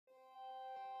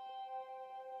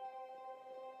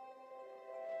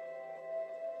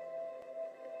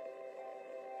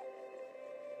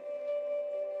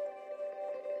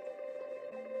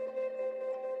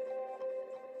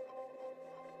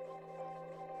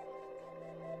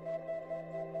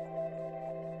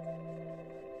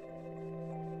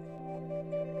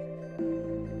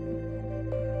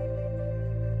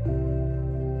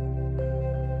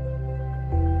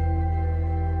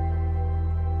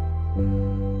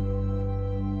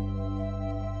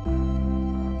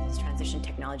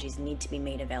transition technologies need to be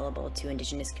made available to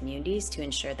Indigenous communities to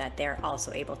ensure that they're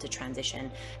also able to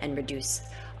transition and reduce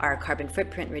our carbon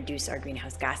footprint, reduce our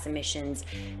greenhouse gas emissions,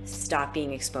 stop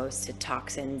being exposed to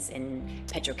toxins and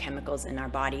petrochemicals in our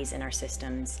bodies and our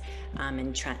systems,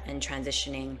 and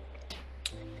transitioning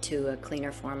to a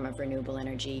cleaner form of renewable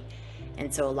energy.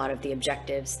 And so a lot of the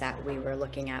objectives that we were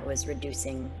looking at was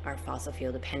reducing our fossil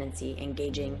fuel dependency,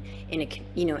 engaging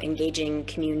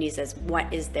communities as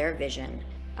what is their vision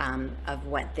of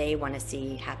what they want to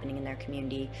see happening in their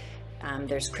community.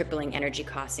 There's crippling energy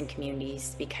costs in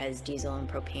communities because diesel and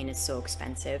propane is so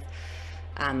expensive.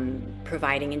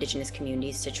 Providing Indigenous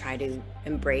communities to try to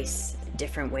embrace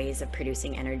different ways of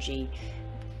producing energy,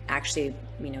 actually,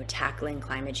 tackling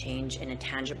climate change in a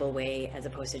tangible way, as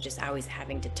opposed to just always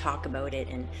having to talk about it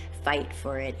and fight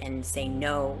for it and say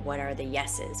no. What are the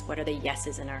yeses? What are the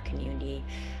yeses in our community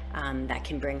that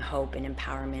can bring hope and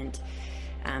empowerment?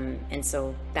 And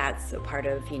so that's a part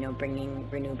of, bringing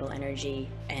renewable energy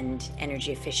and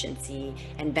energy efficiency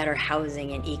and better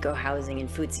housing and eco-housing and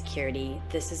food security.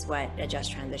 This is what a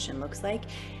just transition looks like,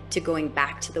 to going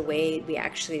back to the way we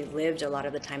actually lived a lot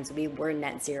of the times we were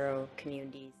net zero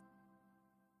communities.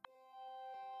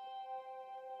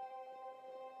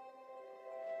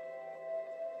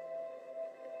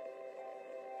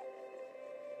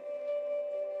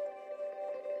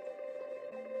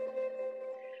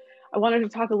 I wanted to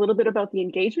talk a little bit about the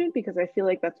engagement because I feel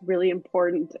like that's really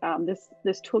important.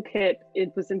 This toolkit,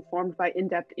 it was informed by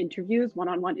in-depth interviews,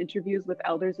 one-on-one interviews with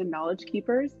elders and knowledge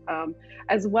keepers,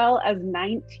 as well as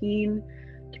 19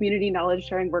 community knowledge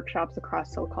sharing workshops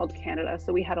across so-called Canada.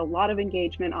 So we had a lot of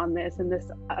engagement on this, and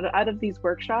out of these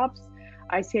workshops,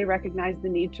 ICA recognized the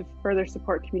need to further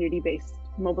support community-based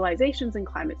mobilizations and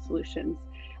climate solutions,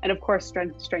 and of course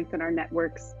strengthen our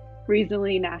networks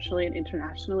regionally, nationally, and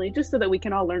internationally, just so that we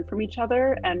can all learn from each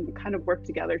other and kind of work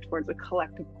together towards a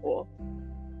collective goal.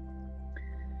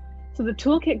 So the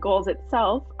toolkit goals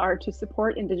itself are to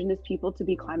support Indigenous people to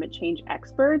be climate change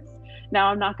experts. Now,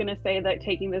 I'm not going to say that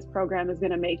taking this program is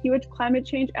going to make you a climate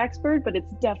change expert, but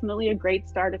it's definitely a great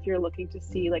start if you're looking to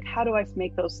see, like, how do I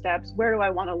make those steps? Where do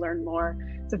I want to learn more?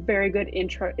 It's a very good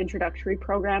introductory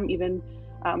program, even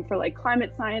for like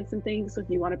climate science and things. So if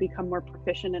you want to become more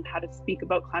proficient in how to speak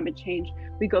about climate change,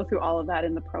 we go through all of that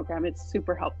in the program. It's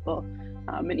super helpful.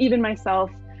 And even myself,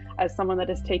 as someone that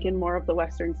has taken more of the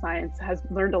Western science, has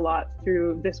learned a lot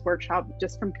through this workshop,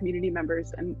 just from community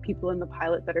members and people in the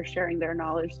pilot that are sharing their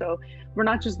knowledge. So we're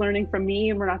not just learning from me,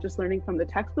 and we're not just learning from the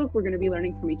textbook, we're going to be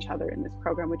learning from each other in this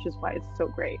program, which is why it's so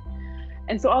great.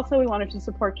 And so also we wanted to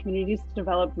support communities to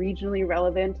develop regionally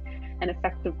relevant and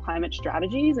effective climate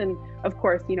strategies. And of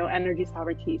course, energy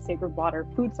sovereignty, sacred water,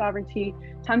 food sovereignty,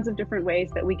 tons of different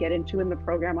ways that we get into in the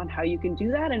program on how you can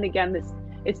do that. And again,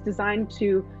 it's designed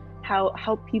to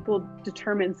help people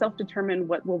self-determine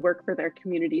what will work for their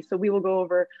community. So we will go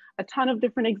over a ton of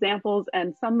different examples,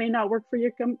 and some may not work for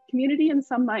your community and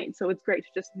some might. So it's great to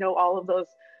just know all of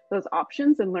those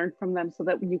options and learn from them so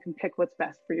that you can pick what's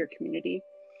best for your community.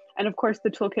 And of course, the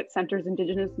toolkit centers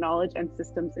Indigenous knowledge and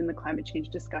systems in the climate change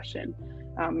discussion.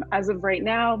 As of right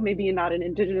now, maybe not in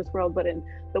Indigenous world, but in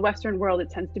the Western world, it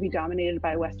tends to be dominated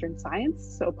by Western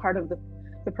science. So part of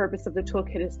the purpose of the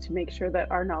toolkit is to make sure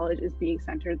that our knowledge is being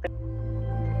centered there.